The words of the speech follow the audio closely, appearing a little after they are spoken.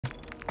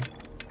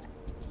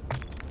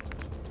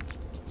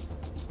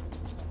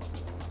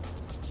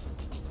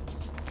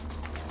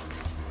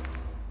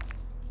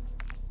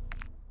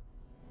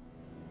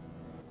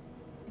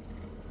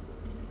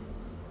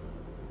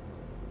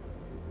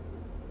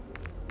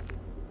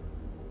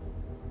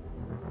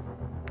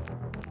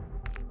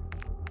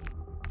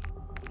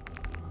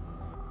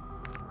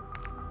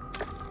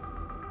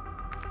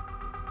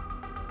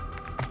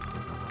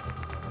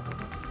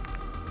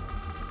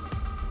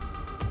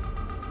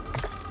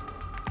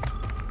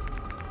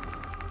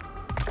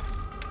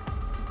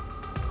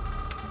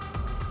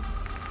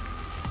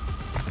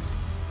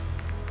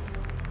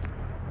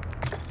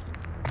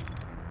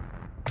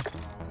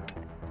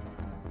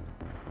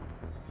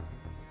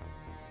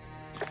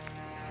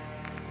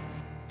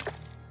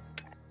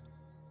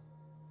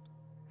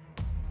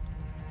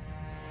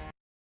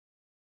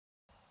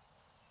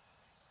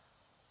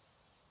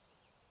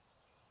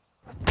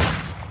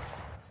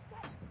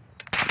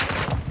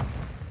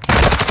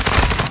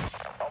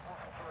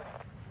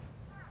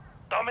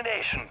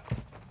Domination.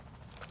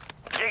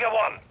 Giga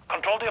 1,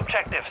 control the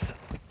objectives.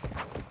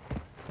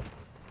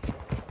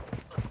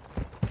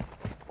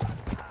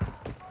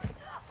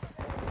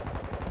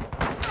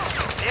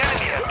 The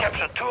enemy has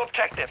captured 2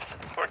 objectives.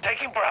 We're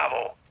taking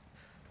Bravo.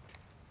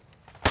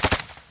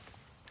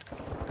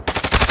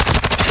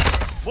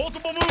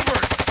 Multiple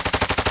movers!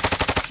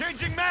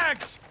 Changing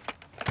mags!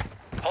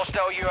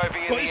 Hostile UAV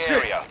in 26. the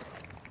area.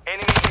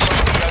 Enemy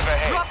UAV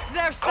overhead. Dropped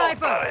their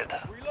sniper!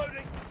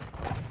 Reloading.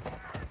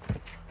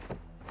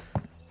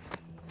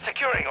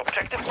 Securing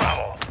objective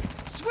Bravo.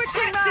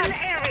 Switching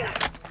mags!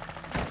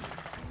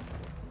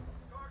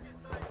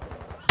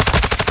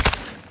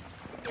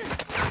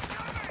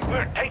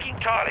 We're taking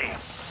Charlie.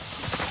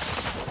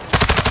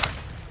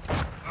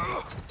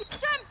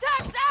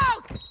 Semtex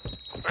out!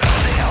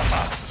 Reloading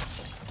Alpha.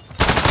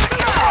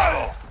 Secure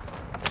Bravo.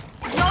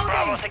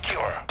 Bravo Loading!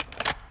 secure.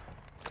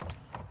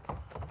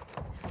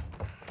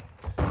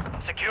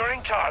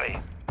 Securing Charlie.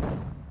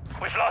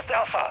 We've lost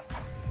Alpha.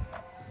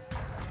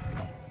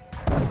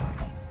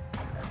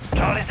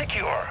 Charlie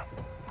secure.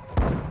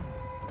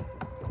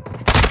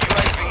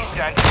 UAV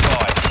standing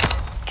by.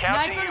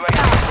 Counter Snipers UAV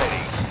down.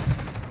 ready.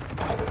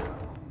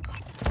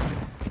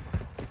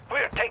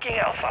 We're taking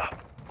Alpha.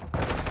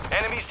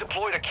 Enemies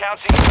deployed a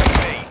counter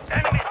UAV.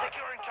 Enemies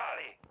securing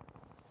Charlie.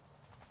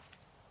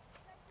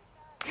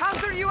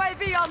 Counter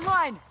UAV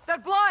online! They're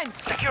blind!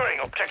 Securing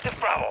objective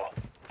Bravo.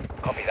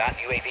 Copy that,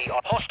 UAV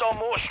on. Hostile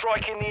mortar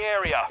strike in the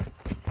area.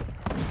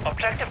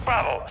 Objective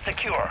Bravo,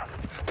 secure.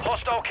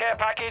 Hostile care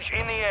package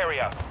in the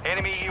area.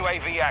 Enemy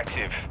UAV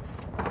active.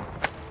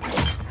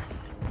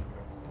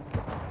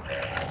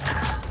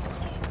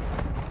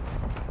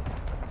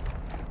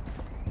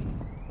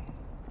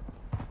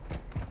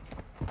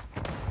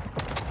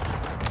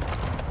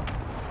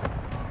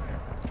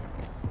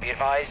 Be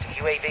advised,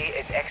 UAV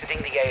is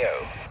exiting the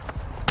AO.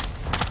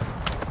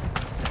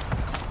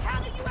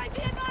 Counter UAV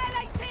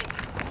annihilated!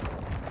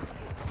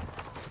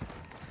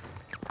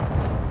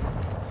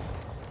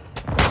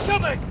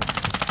 Coming!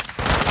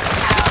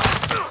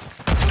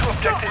 2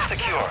 objectives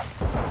secure.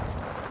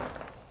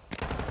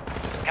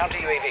 Counter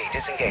UAV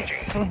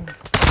disengaging. Node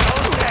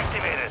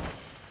activated.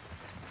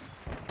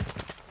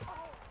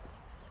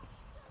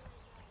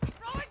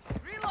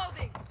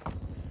 Reloading!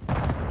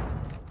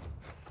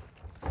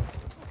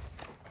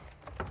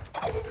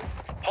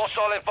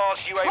 Hostile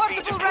advanced UAV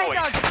Portable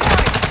radar deployed.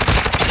 deployed!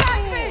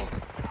 Catch me!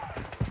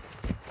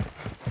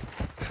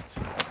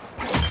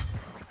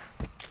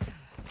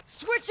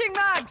 Switching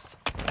mags!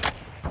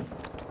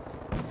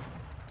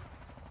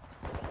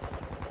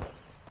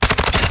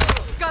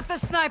 Got the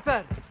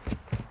sniper!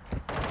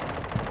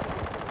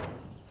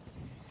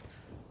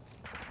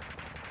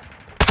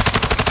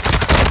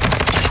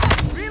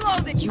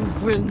 Reloading! You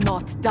will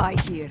not die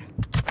here.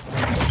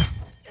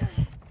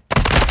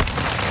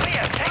 We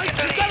have taken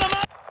the lead.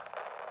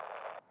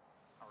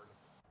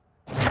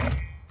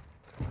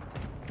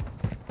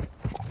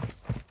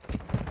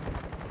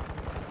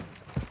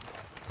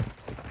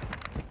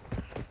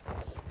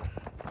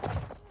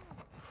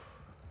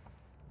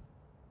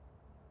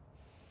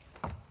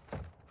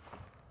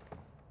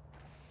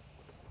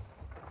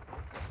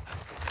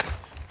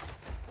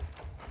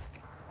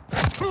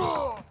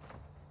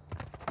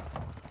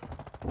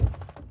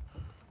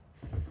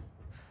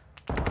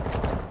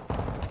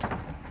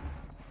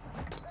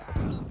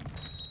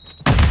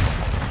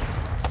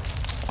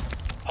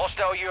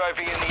 Hostile UAV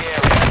in the area.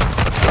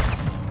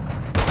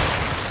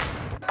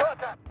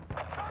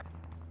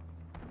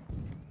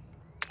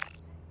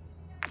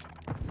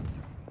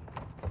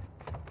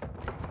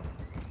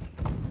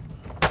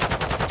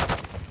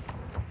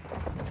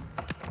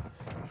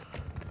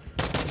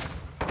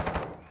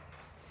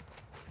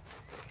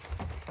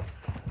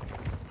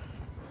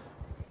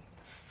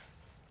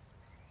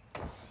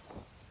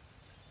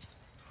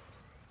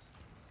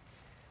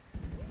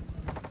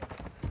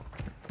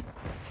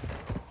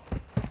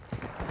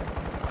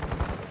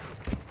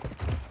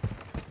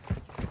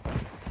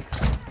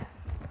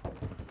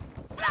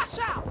 Flash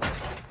out!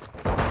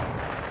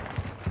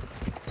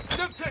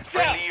 Semtex out!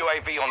 Friendly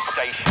UAV on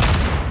station.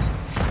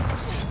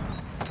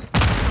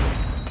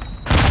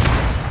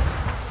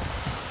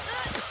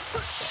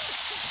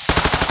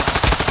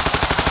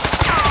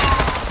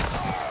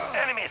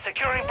 Enemy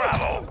securing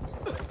Bravo.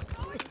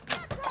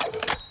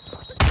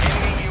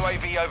 Enemy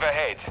UAV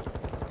overhead.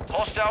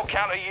 Hostile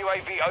counter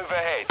UAV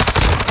overhead.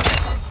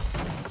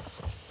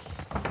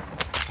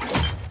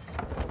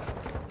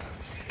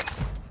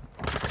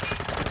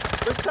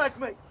 Protect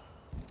me!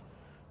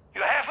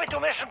 You're halfway to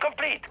mission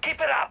complete.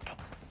 Keep it up.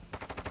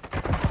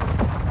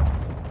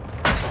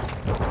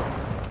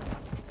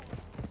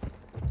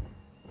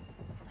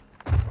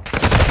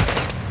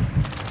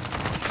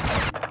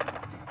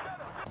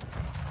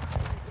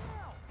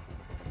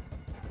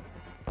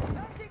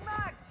 Changing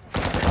mags!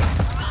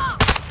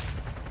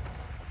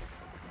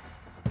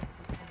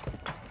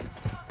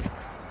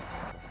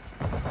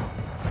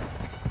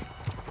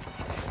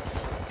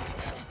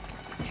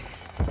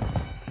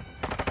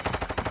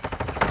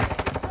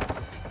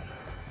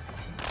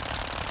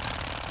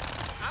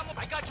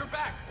 I got your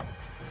back!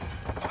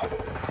 Taking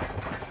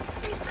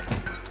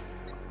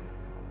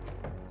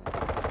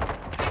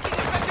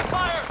effective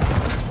fire!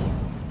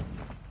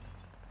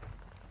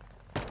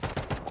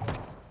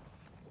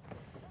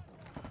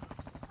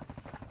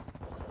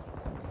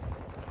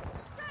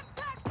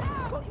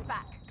 Got your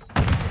back.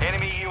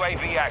 Enemy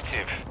UAV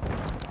active.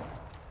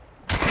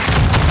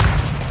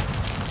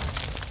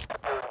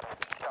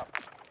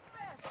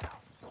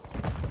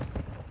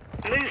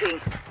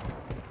 Moving.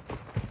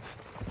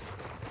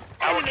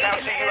 Our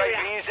counter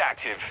UAV is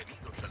active.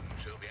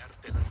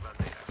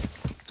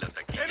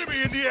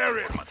 Enemy in the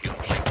area!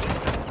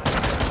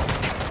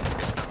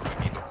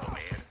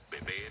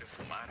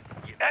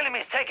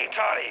 Enemies taking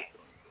Charlie.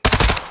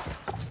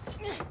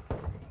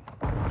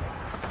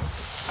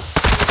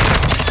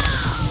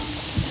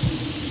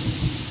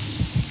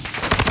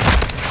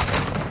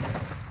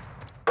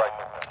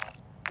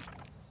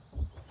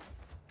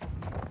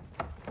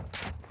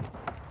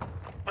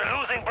 We're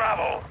losing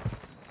Bravo.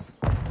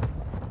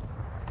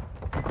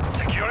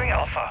 Securing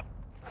Alpha.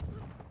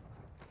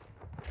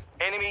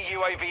 Enemy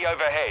UAV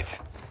overhead.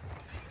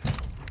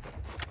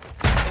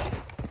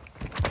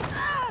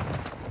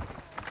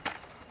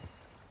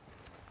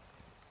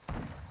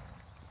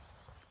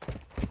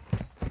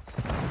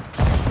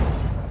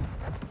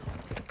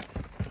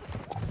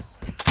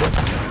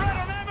 We're out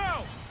of ammo!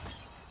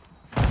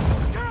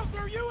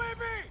 Counter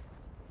UAV!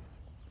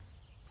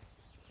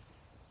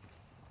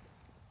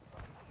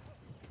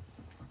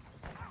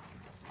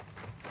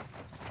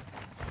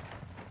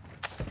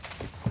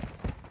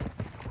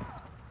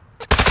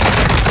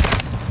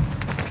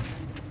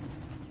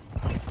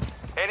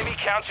 Enemy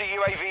counter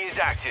UAV is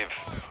active.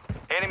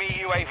 Enemy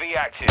UAV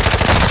active.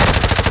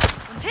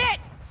 I'm hit!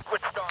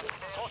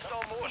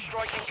 Hostile mortar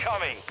strike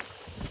incoming.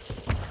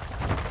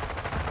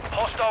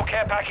 Hostile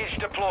care package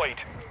deployed.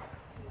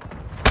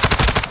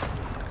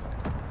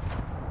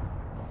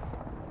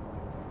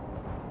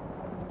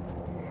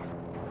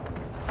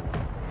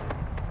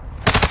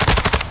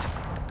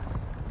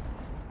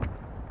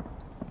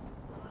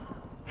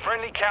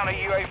 Friendly counter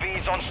UAV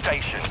is on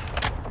station.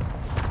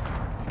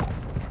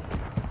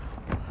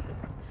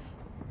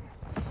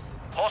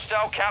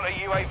 Hostile counter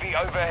UAV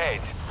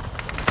overhead.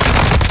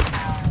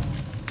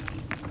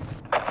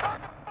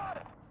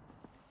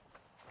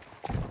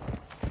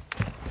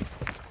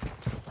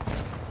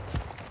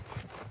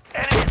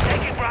 Enemy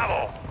taking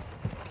Bravo.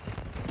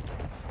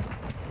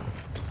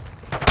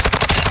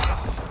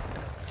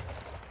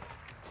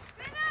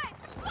 Grenade!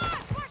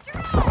 Flash! Wash your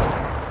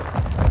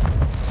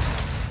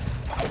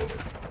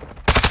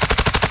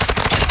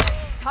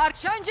eyes!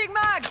 Changing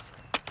mags!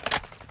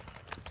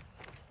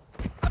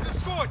 I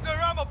destroyed their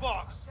ammo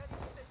box!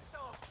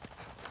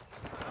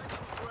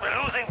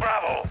 We're losing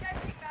Bravo.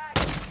 Changing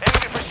mags!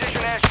 Enemy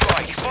precision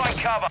airstrike. Find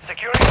cover.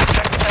 Securing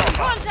objective Alpha.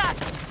 Contact!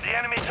 The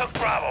enemy took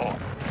Bravo.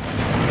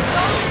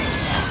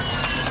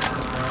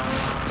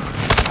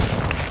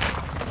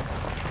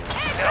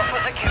 Alpha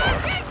secure.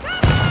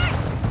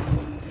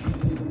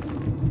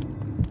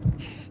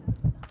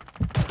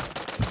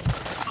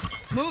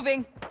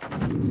 Moving.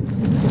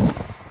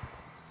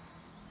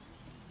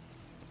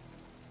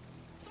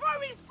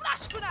 Throwing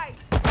flash grenade!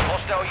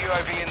 Hostile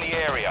UAV in the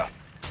area.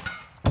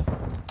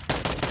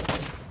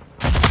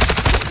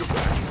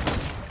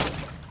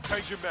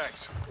 Changing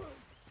mags.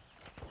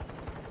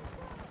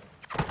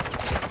 We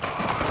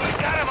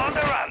got him on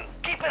the run.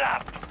 Keep it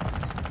up.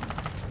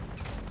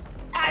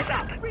 Eyes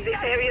up!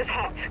 This area's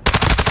hot.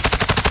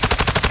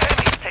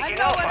 Enemy's I'm taking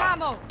low on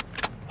Alpha. ammo.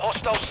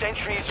 Hostile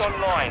sentry is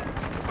online.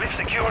 We've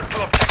secured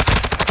 2 objectives.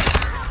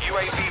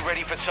 UAV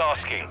ready for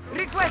tasking.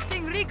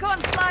 Requesting recon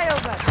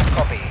flyover.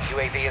 Copy.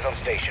 UAV is on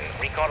station.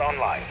 Recon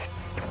online.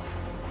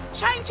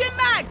 Changing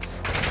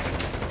mags!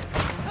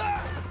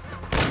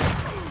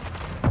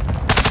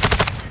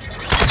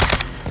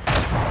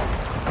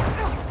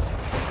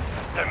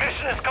 The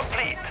mission is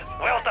complete.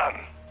 Well done.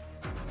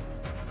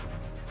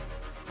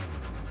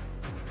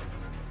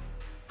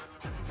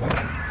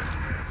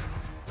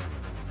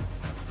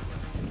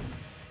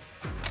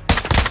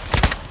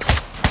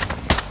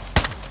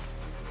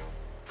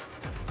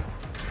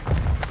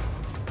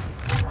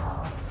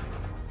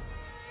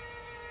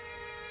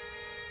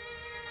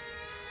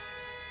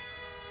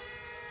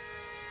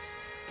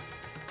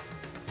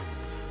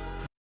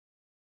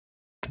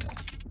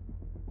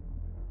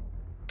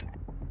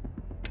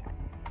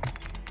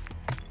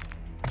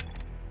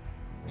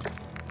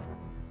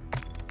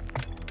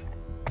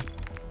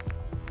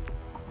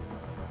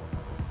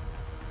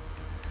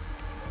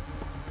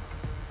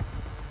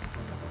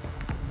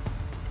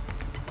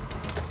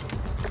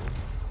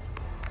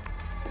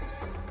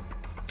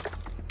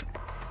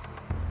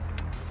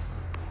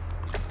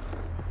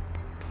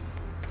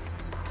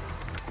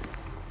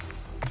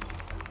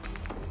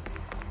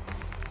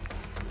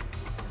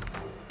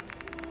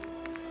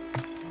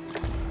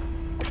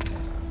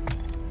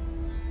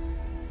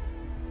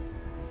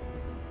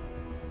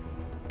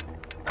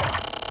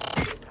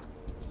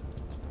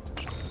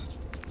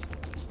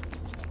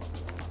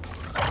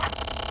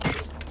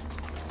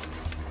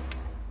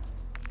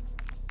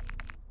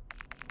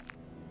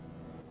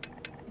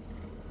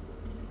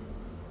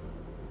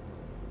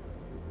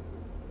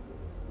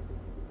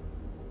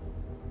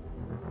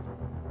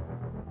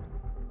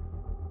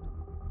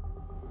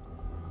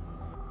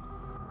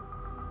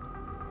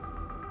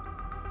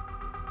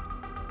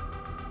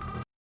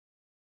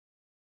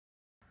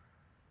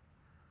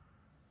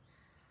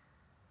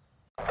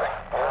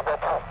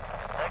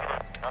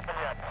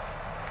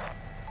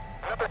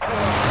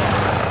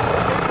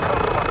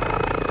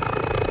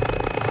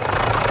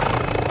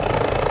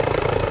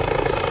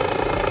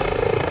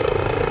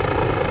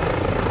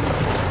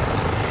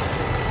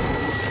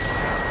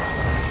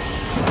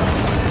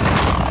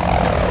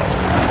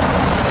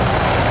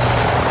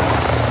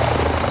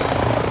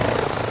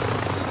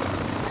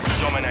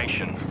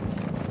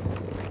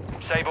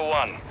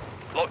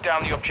 Lock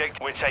down the object.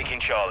 We're taking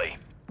Charlie.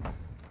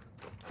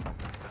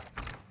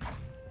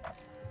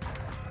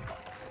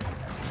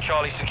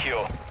 Charlie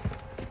secure.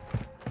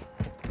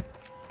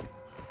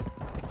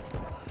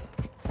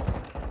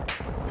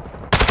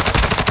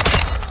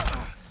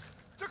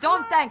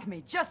 Don't thank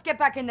me. Just get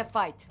back in the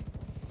fight.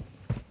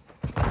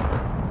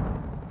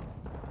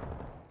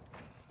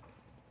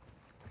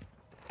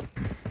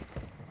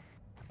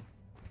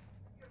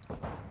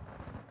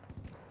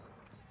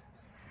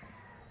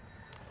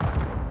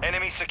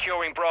 Enemy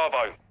securing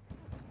Bravo.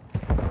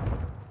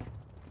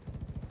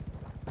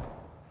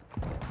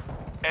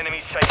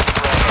 Enemy taking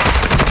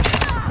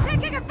Bravo.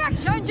 Taking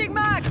effect. Changing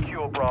mags.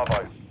 Secure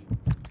Bravo.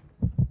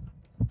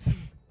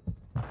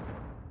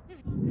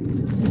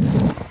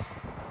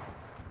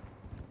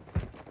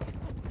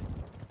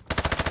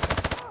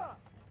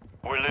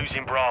 We're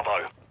losing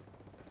Bravo.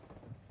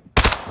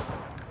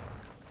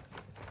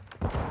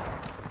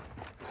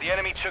 The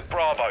enemy took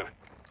Bravo.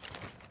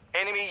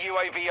 Enemy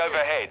UAV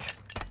overhead.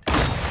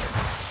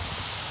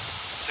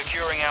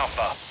 Securing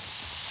Alpha.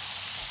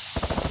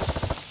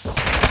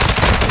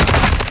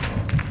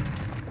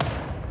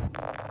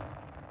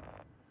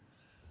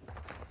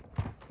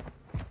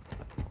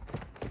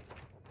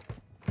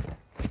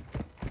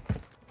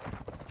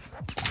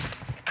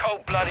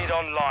 Cold-blooded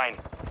online.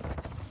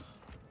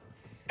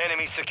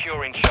 Enemy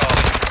securing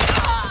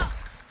Charlie.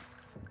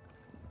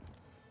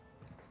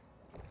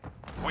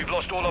 We've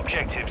lost all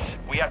objectives.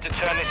 We have to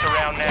turn this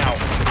around now.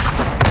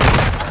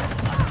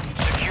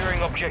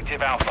 Securing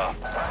objective Alpha.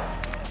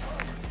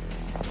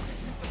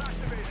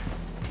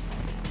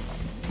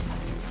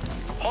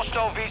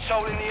 Hostile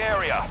VTOL in the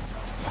area.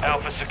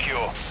 Alpha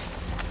secure.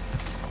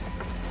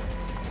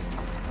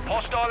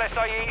 Hostile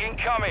SAE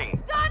incoming.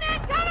 Stun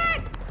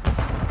incoming!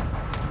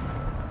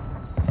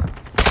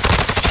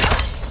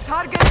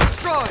 Target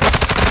destroyed.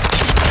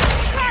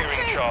 Securing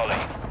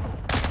Charlie.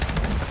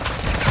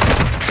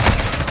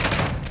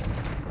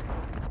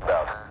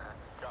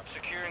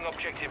 Securing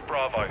objective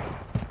Bravo.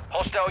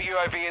 Hostile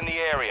UAV in the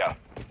area.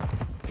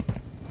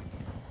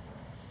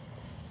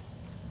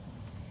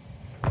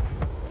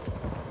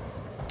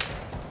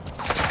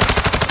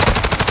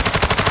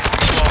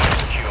 Bravo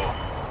secure.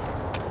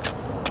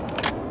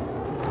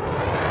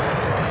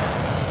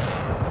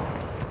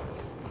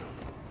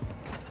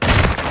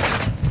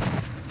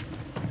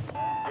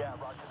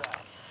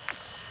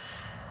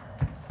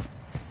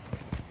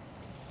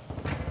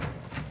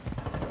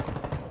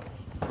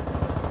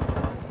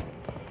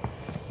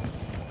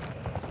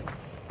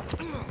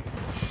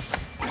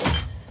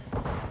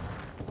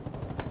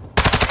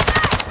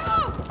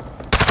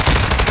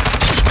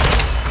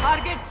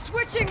 Target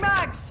switching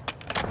mags.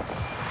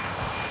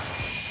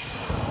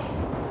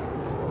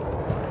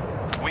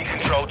 We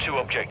control 2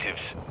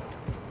 objectives.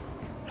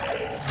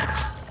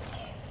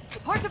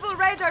 Portable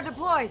radar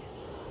deployed.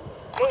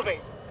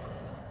 Moving.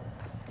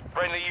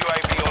 Friendly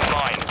UAV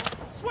online.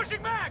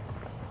 Switching mags!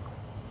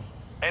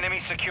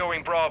 Enemy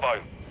securing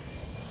Bravo.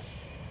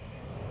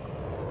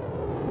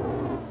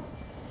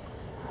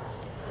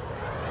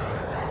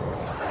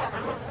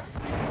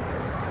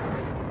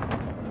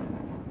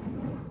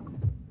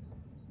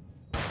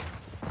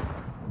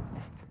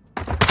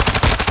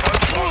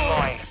 Boats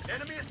online.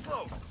 Enemy is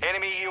close.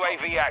 Enemy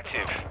UAV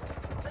active.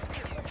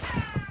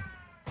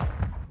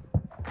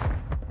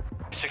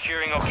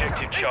 Securing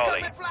objective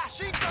Charlie.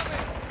 Flash, incoming!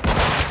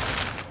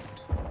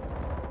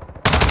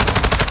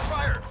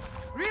 Fire!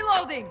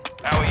 Reloading.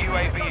 Our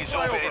UAV is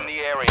orbiting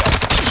the area.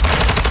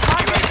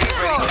 Target UAV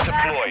destroyed. ready to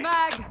Last deploy.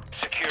 mag.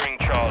 Securing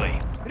Charlie.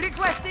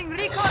 Requesting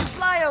recon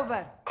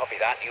flyover. Copy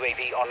that.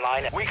 UAV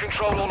online. We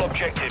control all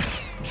objectives.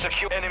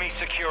 Secure enemy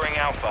securing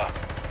Alpha.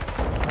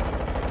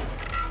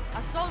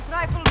 Assault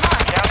rifle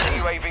marked. Counter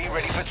UAV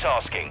ready for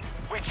tasking.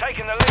 We've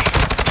taken the lead.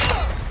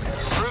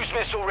 Cruise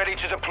missile ready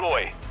to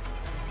deploy.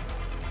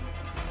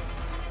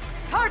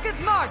 Target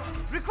marked.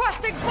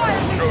 Requesting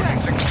fire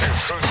mission.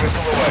 Cruise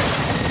missile away.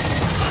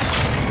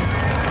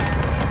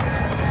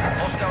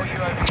 Hostile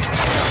UAV.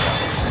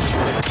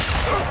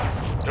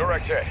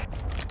 Direct hit.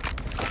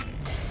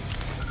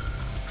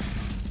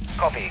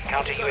 Copy.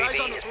 Counter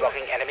UAV is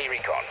blocking enemy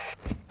recon.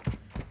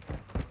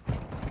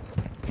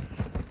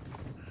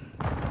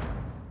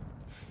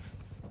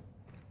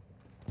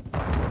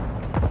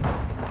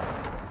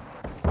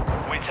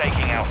 We're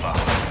taking Alpha.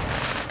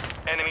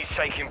 Enemies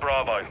taking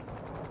Bravo.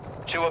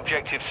 2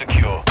 objectives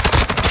secure.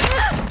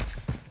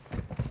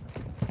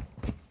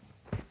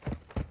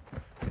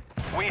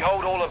 We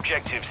hold all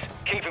objectives.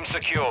 Keep them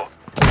secure.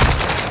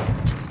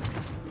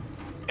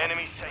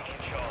 Enemies taking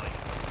Charlie.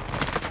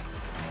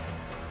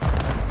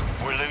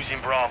 We're losing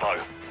Bravo.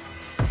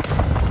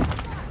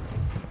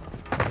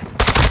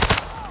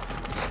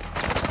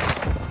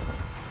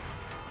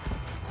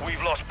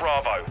 We've lost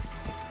Bravo.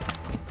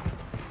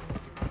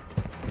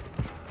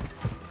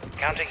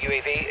 Counter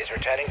UAV is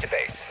returning to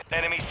base.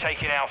 Enemies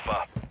taking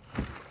Alpha.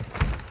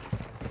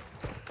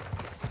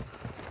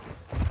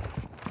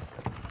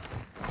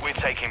 We're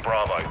taking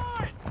Bravo.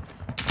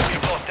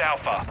 We've lost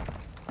Alpha.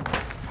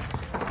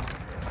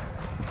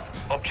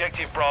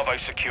 Objective Bravo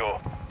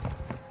secure.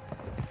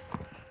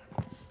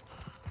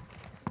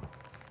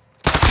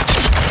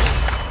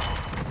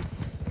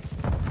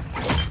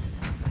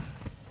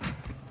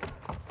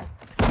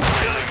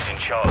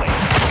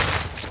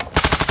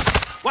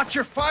 Watch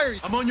your fire!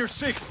 I'm on your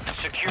 6.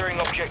 Securing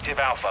objective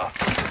Alpha.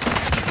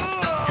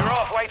 You're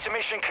halfway to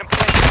mission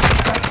complete.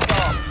 Great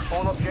start.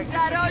 All objectives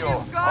that all secure.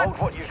 you've got? Hold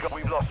what you've got.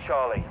 We've lost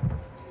Charlie.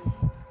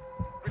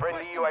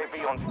 Friendly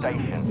UAV on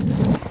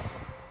station.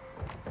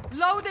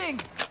 Loading!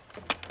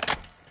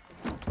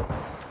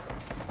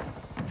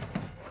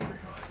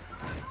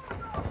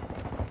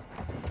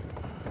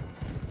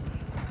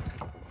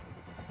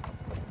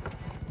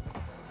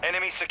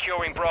 Enemy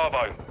securing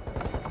Bravo.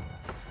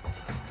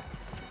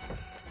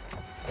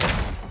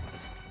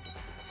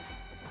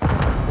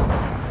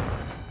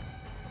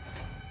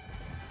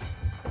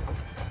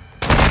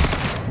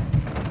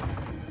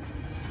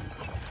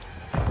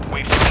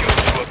 We've secured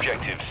 2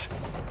 objectives.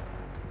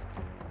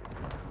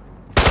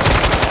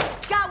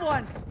 Got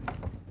one!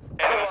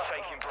 Enemy's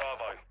taking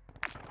Bravo.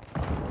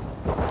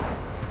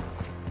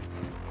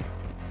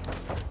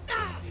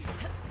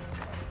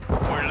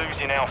 We're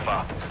losing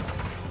Alpha.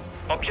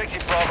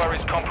 Objective Bravo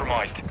is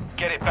compromised.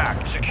 Get it back.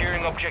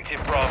 Securing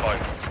objective Bravo.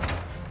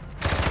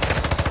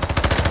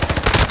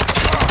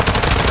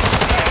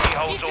 The enemy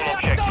holds all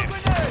objectives.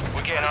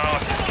 We're getting our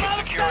asses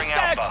kicked. Securing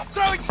Alpha.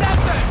 Throwing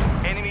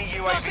something! Enemy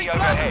UAV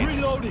overhead.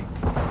 Reloading!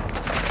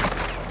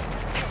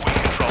 We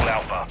control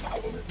Alpha.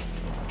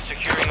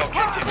 Securing objective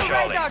Particle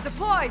Charlie. radar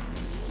deployed!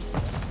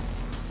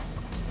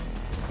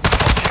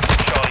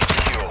 Objective Charlie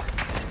secure.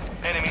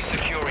 Enemy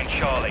securing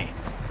Charlie.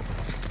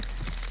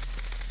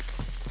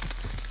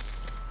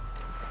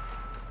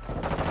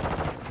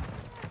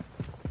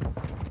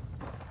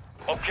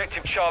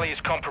 Objective Charlie is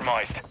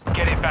compromised.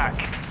 Get it back.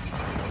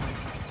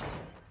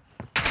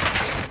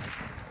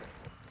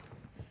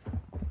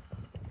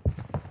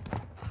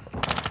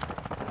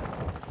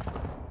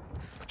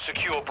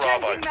 Secure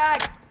Bravo. Changing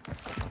mag!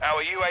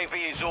 Our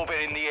UAV is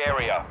orbiting the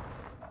area.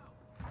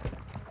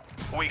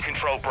 We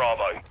control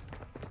Bravo.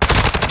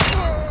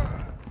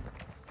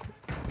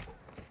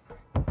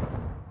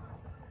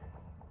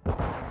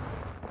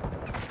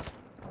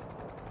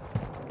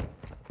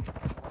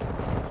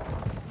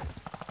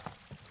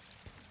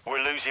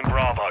 We're losing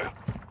Bravo.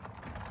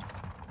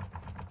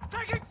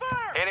 Taking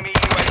fire! Enemy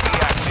UAV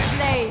active.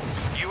 Slave!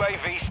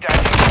 UAV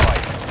standing by.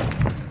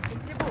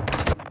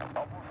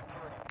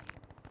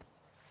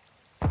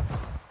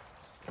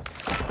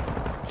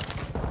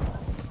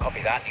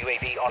 Copy that.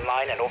 UAV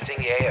online and orbiting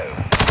the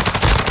AO.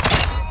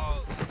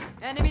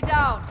 Enemy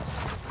down!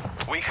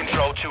 We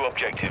control 2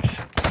 objectives.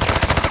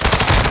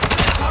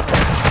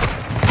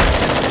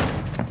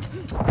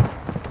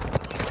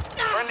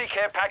 Friendly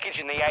care package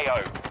in the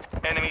AO.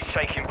 Enemy's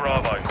taking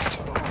Bravo.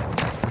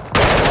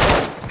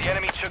 The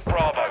enemy took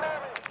Bravo.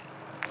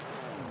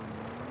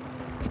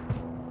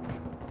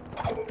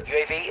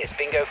 UAV is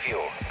bingo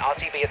fuel.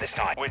 RTB at this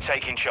time. We're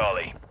taking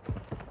Charlie.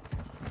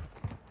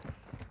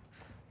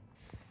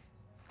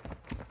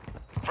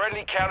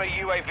 Friendly counter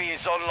UAV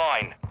is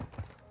online.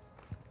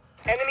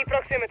 Enemy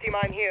proximity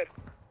mine here.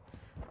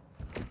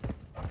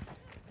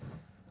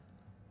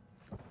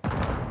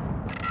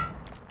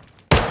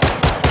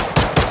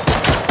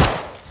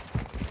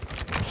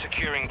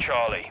 Securing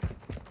Charlie.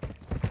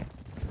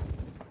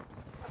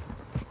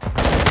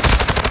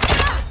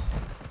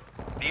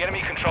 The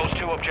enemy controls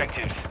 2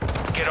 objectives.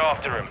 Get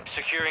after him.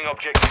 Securing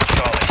objective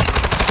Charlie.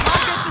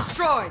 Target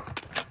destroyed!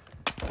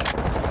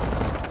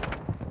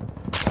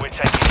 We're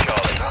taking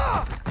Charlie.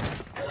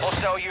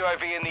 Hostile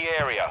UAV in the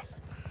area.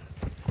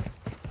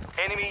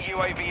 Enemy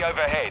UAV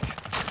overhead.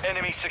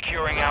 Enemy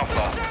securing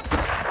Alpha.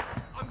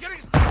 I'm getting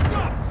stuck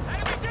up!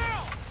 Enemy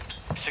down!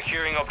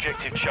 Securing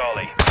objective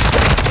Charlie.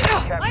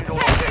 I'm Captured all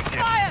taking objectives.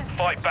 fire!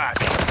 Fight back.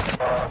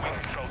 We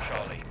control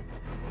Charlie.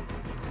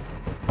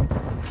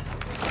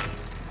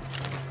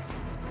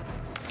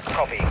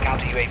 Copy.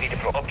 Counter UAV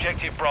deployed.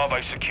 Objective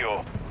Bravo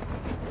secure.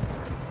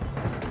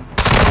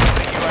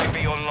 The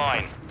UAV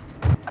online.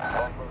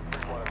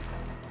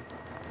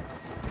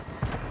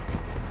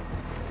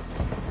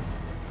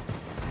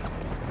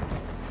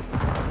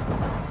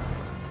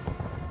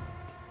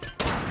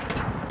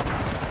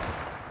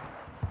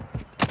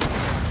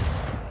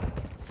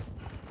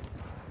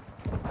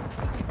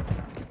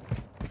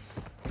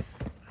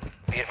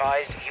 Be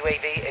advised,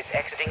 UAV is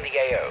exiting the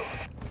AO.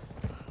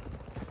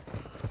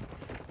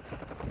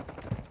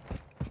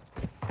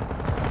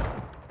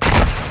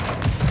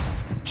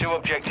 Two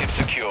objectives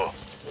secure.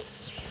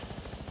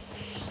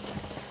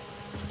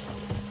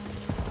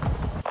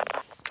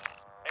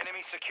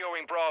 Enemy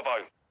securing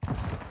Bravo.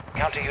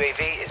 Counter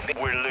UAV is...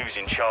 We're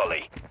losing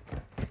Charlie.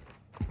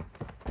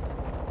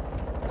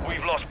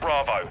 We've lost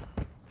Bravo.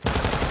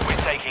 We're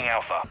taking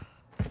Alpha.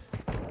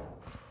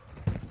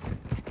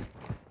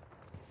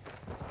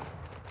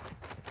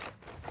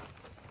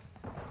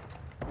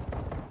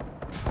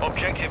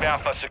 Objective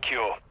Alpha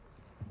secure.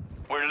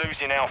 We're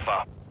losing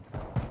Alpha.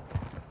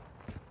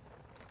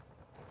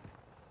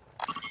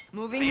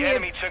 Moving The here.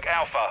 enemy took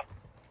Alpha.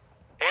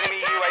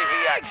 Enemy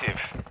UAV active.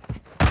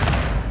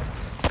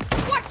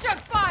 Watch your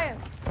fire!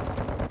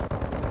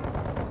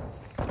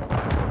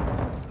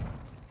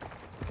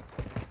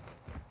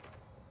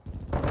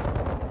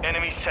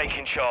 Enemy's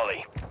taking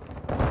Charlie.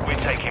 We're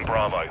taking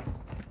Bravo.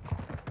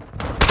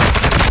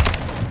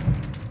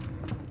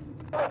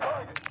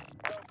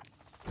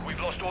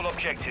 We've lost all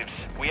objectives.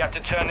 We have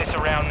to turn this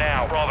around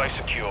now. Bravo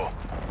secure.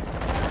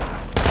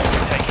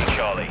 Taking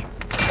Charlie.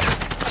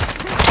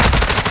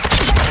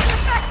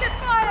 Effective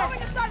fire!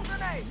 Throwing a stun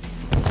grenade!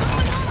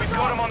 We've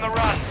got them on the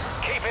run.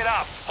 Keep it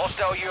up.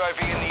 Hostile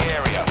UAV in the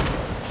area.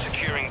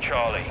 Securing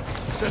Charlie.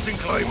 Assessing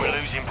Claymore.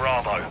 We're losing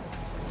Bravo.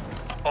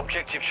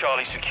 Objective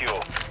Charlie secure.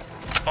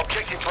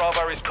 Objective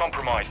Bravo is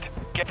compromised.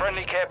 Get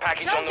friendly care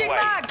package on the Changing way.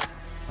 mags!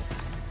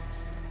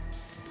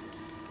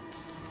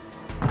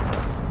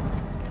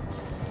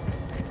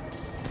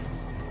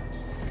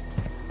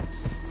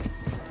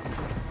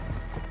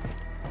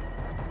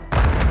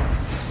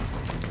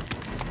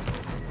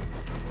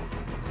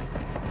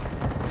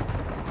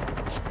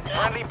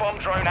 Friendly bomb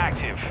drone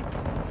active.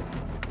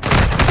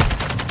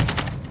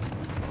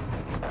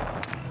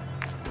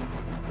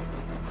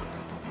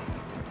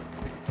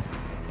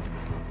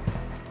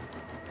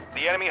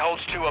 The enemy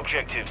holds 2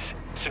 objectives.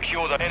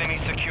 Secure the enemy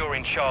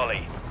securing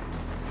Charlie.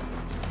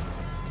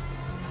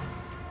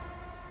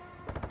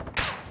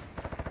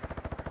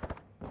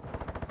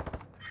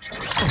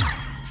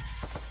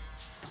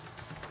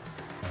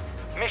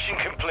 Mission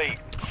complete.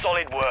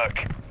 Solid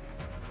work.